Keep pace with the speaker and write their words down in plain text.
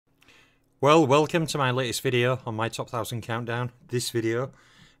Well, welcome to my latest video on my top 1000 countdown. This video,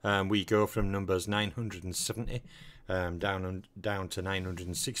 we go from numbers 970 down to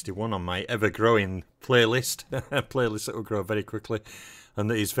 961 on my ever-growing playlist. Playlist that will grow very quickly and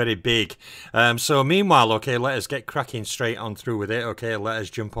that is very big. So meanwhile, okay, let us get cracking straight on through with it. Okay, let us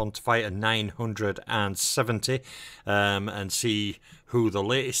jump on to fighter 970 and see who the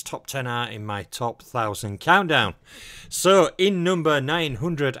latest top 10 are in my top 1000 countdown. So in number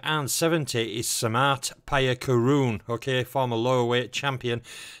 970 is Samat Payakaroon, okay, former lowerweight champion.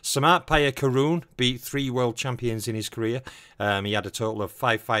 Samat Payakaroon beat 3 world champions in his career. He had a total of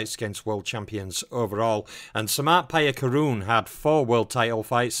 5 fights against world champions overall. And Samat Payakaroon had 4 world title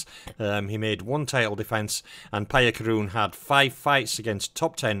fights. He made 1 title defense. And Payakaroon had 5 fights against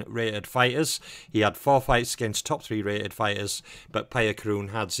top 10 rated fighters. He had 4 fights against top 3 rated fighters. But Payakaroon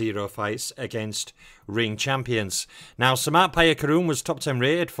had 0 fights against ring champions. Now, Samat Payakaroon was top 10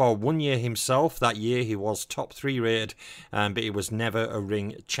 rated for 1 year himself. That year he was top 3 rated, but he was never a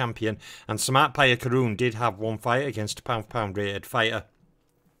ring champion. And Samat Payakaroon did have 1 fight against a pound-for-pound rated fighter.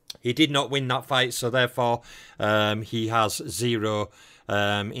 He did not win that fight, so therefore he has 0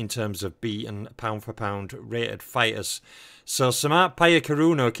 in terms of beaten pound-for-pound rated fighters. So Samat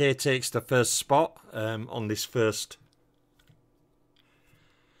Payakaroon, okay, takes the first spot on this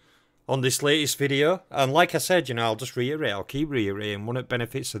latest video. And like I said, you know, I'll just reiterate, I'll keep reiterating, one of the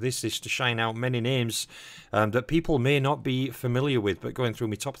benefits of this is to shine out many names that people may not be familiar with. But going through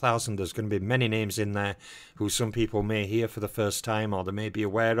my top 1000, there's going to be many names in there who some people may hear for the first time, or they may be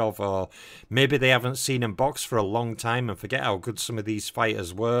aware of, or maybe they haven't seen them box for a long time and forget how good some of these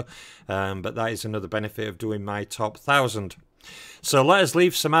fighters were. But that is another benefit of doing my top 1000. So let us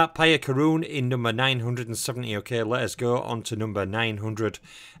leave Samat Payakaroon in number 970, okay, let us go on to number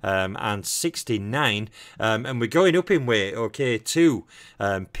 969, and we're going up in weight, okay, to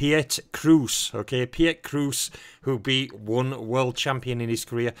Piet Cruz, okay, Piet Cruz, who beat 1 world champion in his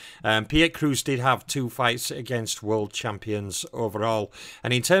career. Piet Cruz did have 2 fights against world champions overall,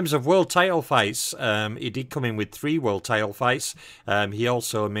 and in terms of world title fights, he did come in with 3 world title fights. He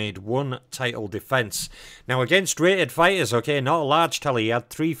also made 1 title defense. Now, against rated fighters, okay, not a large tally, he had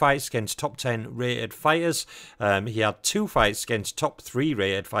 3 fights against top 10 rated fighters. He had 2 fights against top 3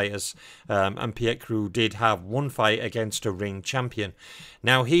 rated fighters, and Piet Cruz did have 1 fight against a ring champion.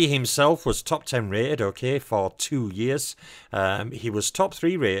 Now, he himself was top 10 rated, okay, for 2 years. He was top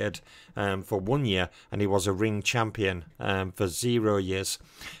 3 rated for 1 year, and he was a ring champion for 0 years.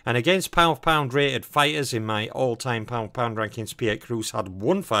 And against pound-for-pound rated fighters in my all-time pound-for-pound rankings, Piet Cruz had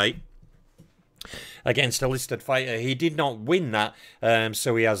 1 fight against a listed fighter. He did not win that,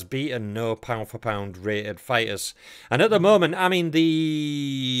 so he has beaten no pound-for-pound rated fighters. And at the moment, I'm in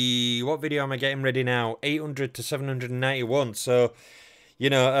the... what video am I getting ready now? 800 to 791. So,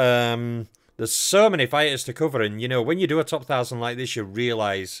 you know, there's so many fighters to cover, and, you know, when you do a top 1000 like this, you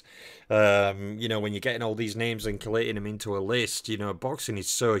realise, you know, when you're getting all these names and collating them into a list, you know, boxing is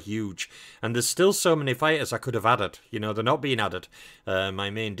so huge, and there's still so many fighters I could have added. You know, they're not being added. My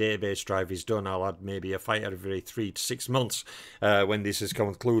main database drive is done. I'll add maybe a fighter every 3 to 6 months when this is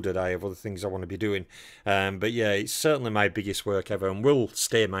concluded. I have other things I want to be doing. But yeah, it's certainly my biggest work ever, and will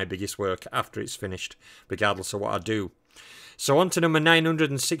stay my biggest work after it's finished, regardless of what I do. So on to number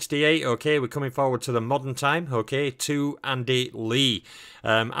 968, okay, we're coming forward to the modern time, okay, to Andy Lee.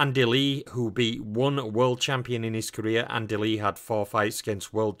 Andy Lee, who beat 1 world champion in his career. Andy Lee had 4 fights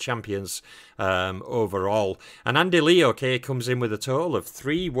against world champions overall. And Andy Lee, okay, comes in with a total of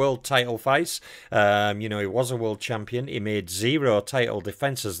 3 world title fights. You know, he was a world champion. He made 0 title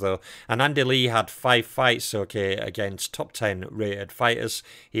defenses, though. And Andy Lee had 5 fights, okay, against top 10 rated fighters.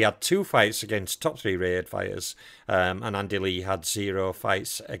 He had 2 fights against top 3 rated fighters. And Andy Lee had 0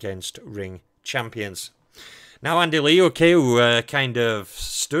 fights against ring champions. Now, Andy Lee, okay, who kind of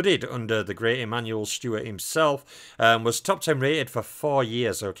studied under the great Emanuel Stewart himself, was top 10 rated for 4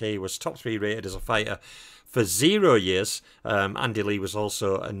 years, okay. He was top 3 rated as a fighter for 0 years. Andy Lee was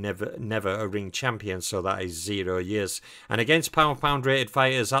also a never a ring champion, so that is 0 years. And against pound-for-pound rated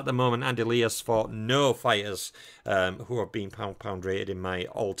fighters, at the moment, Andy Lee has fought no fighters who have been pound-for-pound rated in my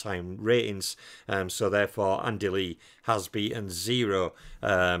all-time ratings. So therefore, Andy Lee has beaten 0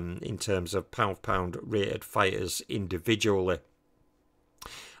 in terms of pound-for-pound rated fighters individually.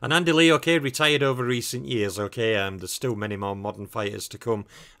 And Andy Lee, okay, retired over recent years, okay, there's still many more modern fighters to come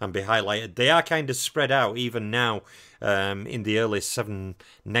and be highlighted. They are kind of spread out even now in the early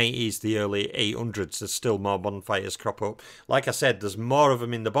 790s, the early 800s, there's still more modern fighters crop up. Like I said, there's more of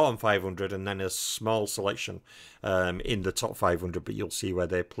them in the bottom 500 and then a small selection in the top 500, but you'll see where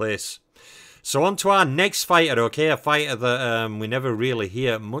they place. So on to our next fighter, okay, a fighter that we never really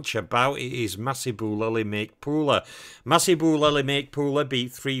hear much about. It is Masibu Lelimakpula. Masibu Lelimakpula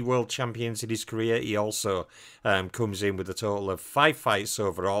beat 3 world champions in his career. He also comes in with a total of 5 fights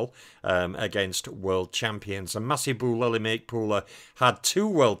overall against world champions. And Masibu Lelimakpula had 2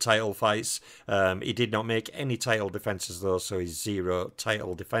 world title fights. He did not make any title defences though, so he's 0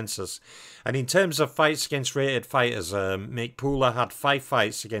 title defences. And in terms of fights against rated fighters, Makpula had 5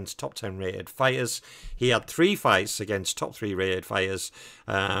 fights against top 10 rated fighters. He had 3 fights against top 3 rated fighters,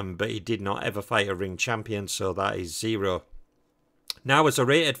 but he did not ever fight a ring champion, so that is 0. Now, as a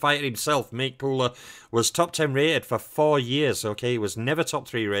rated fighter himself, Makpula was top 10 rated for 4 years, okay? He was never top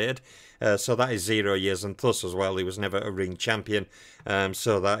 3 rated, so that is 0 years. And thus, as well, he was never a ring champion,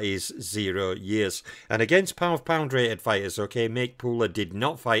 so that is 0 years. And against pound-for-pound rated fighters, okay, Makpula did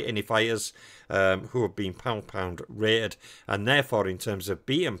not fight any fighters who have been pound-for-pound rated. And therefore, in terms of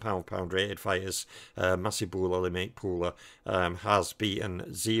beaten pound-for-pound rated fighters, Masibu Lelimakpula has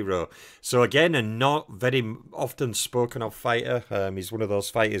beaten 0. So again, a not very often spoken of fighter. He's one of those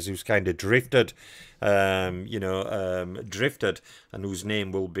fighters who's kind of drifted, drifted, and whose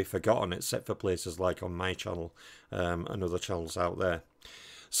name will be forgotten, except for places like on my channel and other channels out there.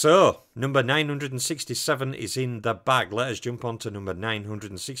 So, number 967 is in the bag. Let us jump on to number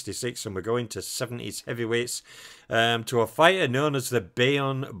 966, and we're going to 70s heavyweights, to a fighter known as the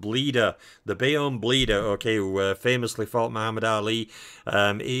Bayonne Bleeder. The Bayonne Bleeder, okay, who famously fought Muhammad Ali,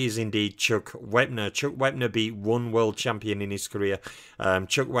 is indeed Chuck Wepner. Chuck Wepner beat 1 world champion in his career.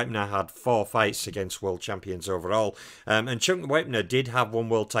 Chuck Wepner had 4 fights against world champions overall. And Chuck Wepner did have 1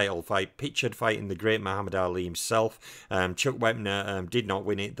 world title fight, pictured fighting the great Muhammad Ali himself. Chuck Wepner did not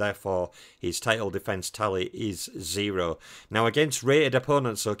win it, therefore his title defense tally is 0. Now, against rated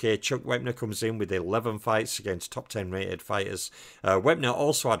opponents, okay, Chuck Wepner comes in with 11 fights against top 10 rated fighters. Wepner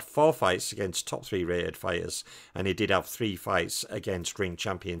also had 4 fights against top 3 rated fighters, and he did have 3 fights against ring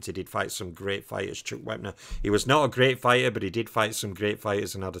champions. He did fight some great fighters, Chuck Wepner. He was not a great fighter, but he did fight some great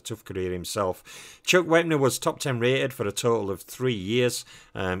fighters and had a tough career himself. Chuck Wepner was top 10 rated for a total of 3 years.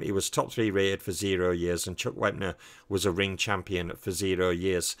 He was top 3 rated for 0 years, and Chuck Wepner was a ring champion for 0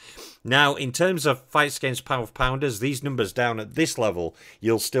 years. Now, in terms of fights against pound-for-pounders, these numbers down at this level,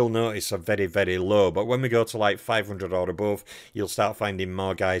 you'll still notice are very, very low. But when we go to like 500 or above, you'll start finding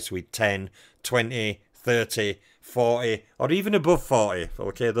more guys with 10, 20, 30, 40, or even above 40.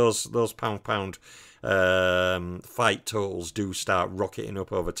 Okay, those pound-pound fight totals do start rocketing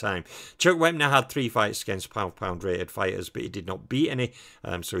up over time. Chuck Wepner had 3 fights against pound-for-pound rated fighters, but he did not beat any,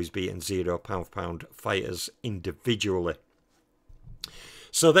 so he's beaten 0 pound-for-pound fighters individually.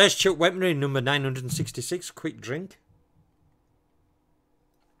 So there's Chuck Wepner in number 966. Quick drink.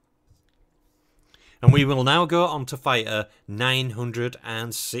 And we will now go on to fighter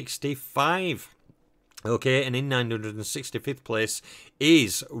 965. Okay, and in 965th place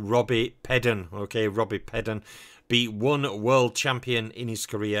is Robbie Pedden. Okay, Robbie Pedden beat 1 world champion in his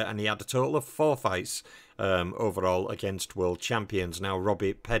career, and he had a total of 4 fights overall against world champions. Now,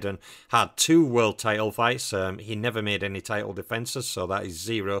 Robbie Pedden had 2 world title fights. He never made any title defences, so that is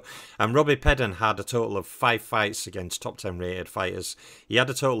 0. And Robbie Pedden had a total of 5 fights against top 10 rated fighters. He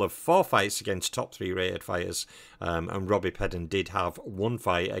had a total of 4 fights against top 3 rated fighters. And Robbie Pedden did have 1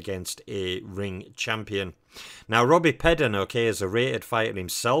 fight against a ring champion. Now, Robbie Pedden, okay, is a rated fighter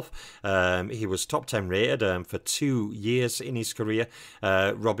himself. He was top 10 rated for 2 years in his career.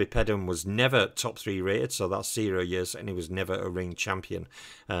 Robbie Pedden was never top 3 rated, so that's 0 years, and he was never a ring champion,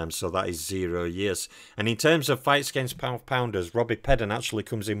 so that is 0 years. And in terms of fights against pound-for-pounders, Robbie Pedden actually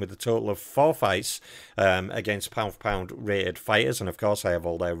comes in with a total of 4 fights against pound-for-pound rated fighters, and of course I have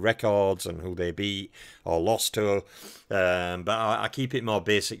all their records and who they beat or lost to, but I keep it more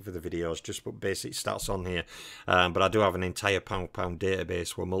basic for the videos, just put basic stats on here. But I do have an entire pound-for-pound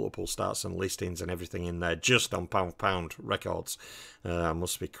database with multiple stats and listings and everything in there just on pound-for-pound records.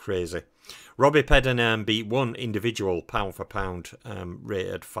 Must be crazy. Robbie Pedden beat 1 individual pound-for-pound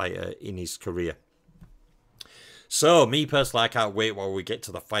rated fighter in his career. So, me personally, I can't wait while we get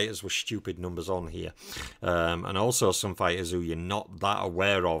to the fighters with stupid numbers on here. And also some fighters who you're not that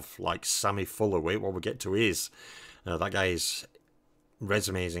aware of, like Sammy Fuller. Wait while we get to his. That guy's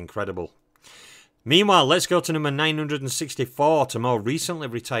resume is incredible. Meanwhile, let's go to number 964, to more recently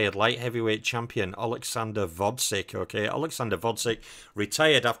retired light heavyweight champion Alexander Vodzik. Okay, Alexander Vodzik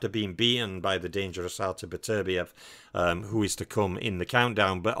retired after being beaten by the dangerous Artur Beterbiev. who is to come in the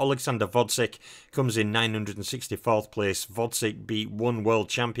countdown. But Alexander Vodzik comes in 964th place. Vodzik beat one world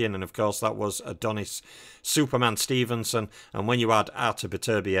champion, and of course that was Adonis Superman Stevenson. And when you add Artur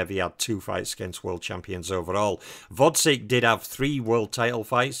Beterbiev, he had 2 fights against world champions overall. Vodzik did have 3 world title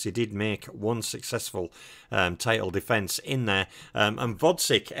fights. He did make 1 successful title defense in there. And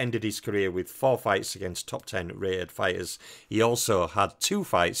Vodzik ended his career with 4 fights against top 10 rated fighters. He also had 2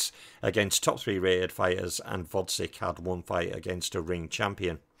 fights against top 3 rated fighters, and Vodzik had 1 fight against a ring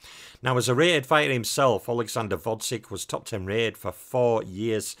champion. Now, as a rated fighter himself, Alexander Vodzik was top 10 rated for 4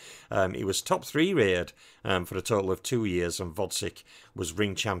 years. He was top 3 rated for a total of 2 years, and Vodzik was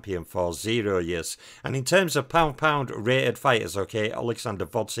ring champion for 0 years. And in terms of pound-for-pound rated fighters, okay, Alexander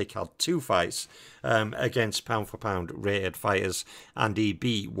Vodzik had 2 fights against pound-for-pound rated fighters, and he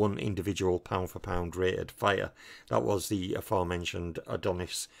beat 1 individual pound-for-pound rated fighter. That was the aforementioned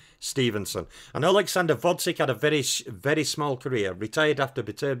Adonis Stevenson. And Alexander Vodzik had a very small career. Retired after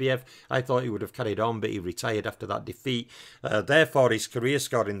Beterbiev. I thought he would have carried on, but he retired after that defeat. Therefore, his career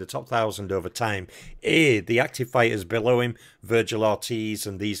scored in the top 1,000 over time. The active fighters below him, Virgil Ortiz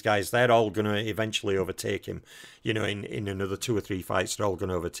and these guys, they're all going to eventually overtake him. You know, in another 2 or 3 fights, they're all going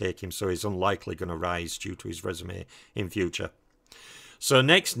to overtake him, so he's unlikely going to rise due to his resume in future. So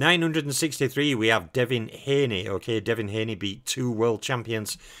next, 963, we have Devin Haney. Okay, Devin Haney beat 2 world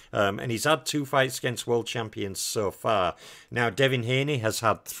champions, and he's had 2 fights against world champions so far. Now, Devin Haney has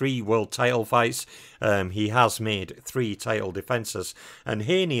had 3 world title fights. He has made 3 title defenses, and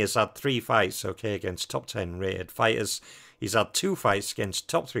Haney has had 3 fights, okay, against top 10 rated fighters. He's had 2 fights against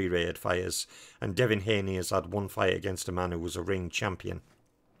top 3 rated fighters, and Devin Haney has had 1 fight against a man who was a ring champion.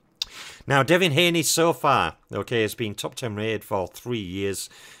 Now, Devin Haney so far, okay, has been top 10 rated for 3 years.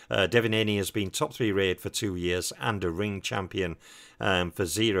 Devin Haney has been top 3 rated for 2 years and a ring champion for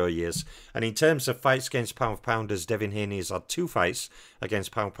 0 years. And in terms of fights against pound-for-pounders, Devin Haney has had 2 fights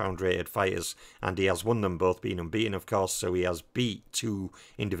against pound-for-pound rated fighters, and he has won them both, being unbeaten, of course, so he has beat 2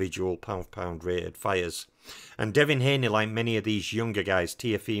 individual pound-for-pound rated fighters. And Devin Haney, like many of these younger guys,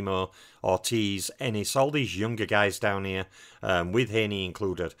 Teofimo, Ortiz, Ennis, all these younger guys down here, with Haney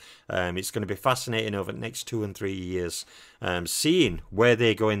included, it's going to be fascinating over the next 2 and 3 years, seeing where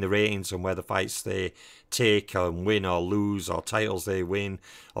they go in the ratings and where the fights they take and win or lose, or titles they win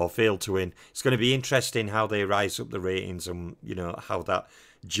or fail to win. It's going to be interesting how they rise up the ratings, and you know how that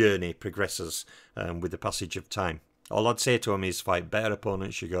journey progresses with the passage of time. All I'd say to him is fight better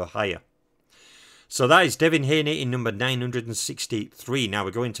opponents, you go higher. So that is Devin Haney in number 963. Now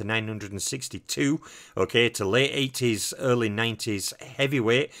we're going to 962, okay, to late 80s, early 90s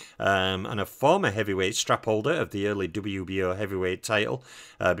heavyweight, and a former heavyweight strap holder of the early WBO heavyweight title,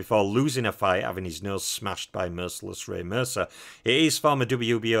 before losing a fight, having his nose smashed by merciless Ray Mercer. It is former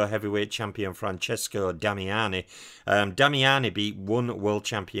WBO heavyweight champion Francesco Damiani. Damiani beat 1 world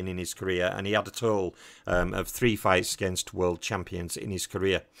champion in his career, and he had a total of 3 fights against world champions in his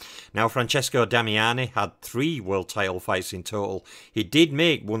career. Now, Francesco Damiani had 3 world title fights in total. He did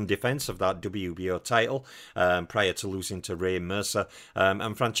make 1 defense of that WBO title prior to losing to Ray Mercer,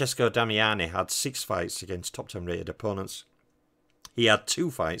 and Francesco Damiani had 6 fights against top 10 rated opponents. He had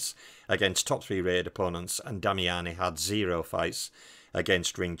 2 fights against top 3 rated opponents, and Damiani had 0 fights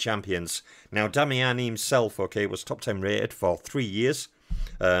against ring champions. Now, Damiani himself, okay, was top 10 rated for 3 years.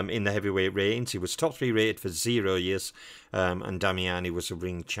 In the heavyweight ratings, he was top 3 rated for 0 years, and Damiani was a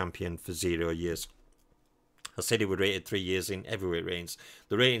ring champion for 0 years. I said he was rated 3 years in heavyweight ratings.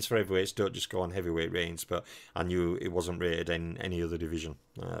 The ratings for heavyweights don't just go on heavyweight ratings, but I knew it wasn't rated in any other division,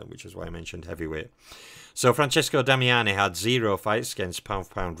 which is why I mentioned heavyweight. So Francesco Damiani had 0 fights against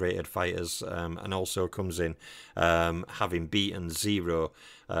pound-for-pound rated fighters, and also comes in having beaten 0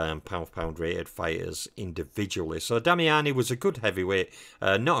 pound-for-pound rated fighters individually. So Damiani was a good heavyweight,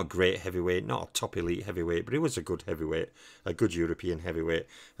 not a great heavyweight, not a top elite heavyweight, but he was a good heavyweight, a good European heavyweight.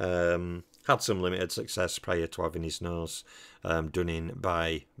 Had some limited success prior to having his nose done in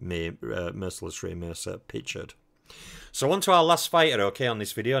by merciless Ray Mercer pictured. So on to our last fighter, okay, on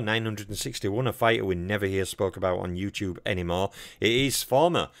this video, 961, a fighter we never hear spoke about on YouTube anymore. It is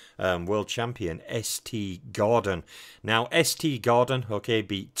former world champion ST Gordon. Now, ST Gordon, okay,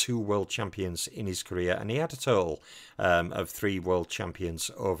 beat 2 world champions in his career, and he had a total of 3 world champions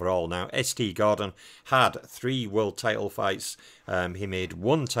overall. Now, ST Gordon had 3 world title fights He made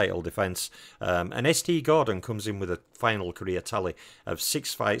 1 title defence, and ST Gordon comes in with a final career tally of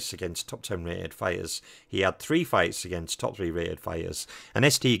 6 fights against top 10 rated fighters. He had 3 fights against top 3 rated fighters,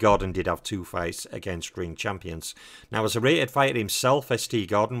 and ST Gordon did have 2 fights against ring champions. Now, as a rated fighter himself, ST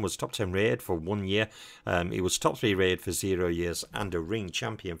Gordon was top 10 rated for 1 year. He was top 3 rated for 0 years and a ring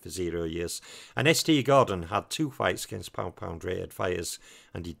champion for 0 years. And ST Gordon had 2 fights against pound-pound rated fighters,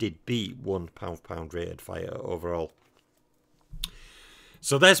 and he did beat 1 pound-pound rated fighter overall.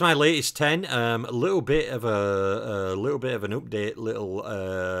 So there's my latest 10. A little bit of an update,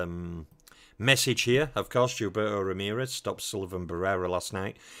 message here. Of course, Gilberto Ramirez stopped Sullivan Barrera last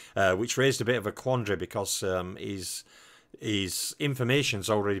night, which raised a bit of a quandary because his information's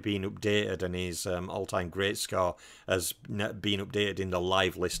already been updated, and his all-time great score has been updated in the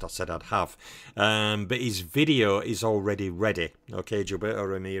live list I said I'd have. But his video is already ready. Okay, Gilberto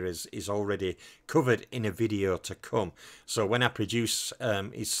Ramirez is already covered in a video to come. So when I produce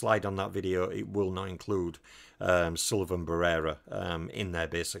his slide on that video, it will not include Sullivan Barrera in there,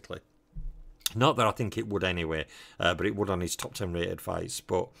 basically. Not that I think it would anyway, but it would on his top 10 rated fights,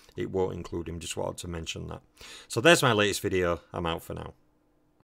 but it won't include him. Just wanted to mention that. So there's my latest video. I'm out for now.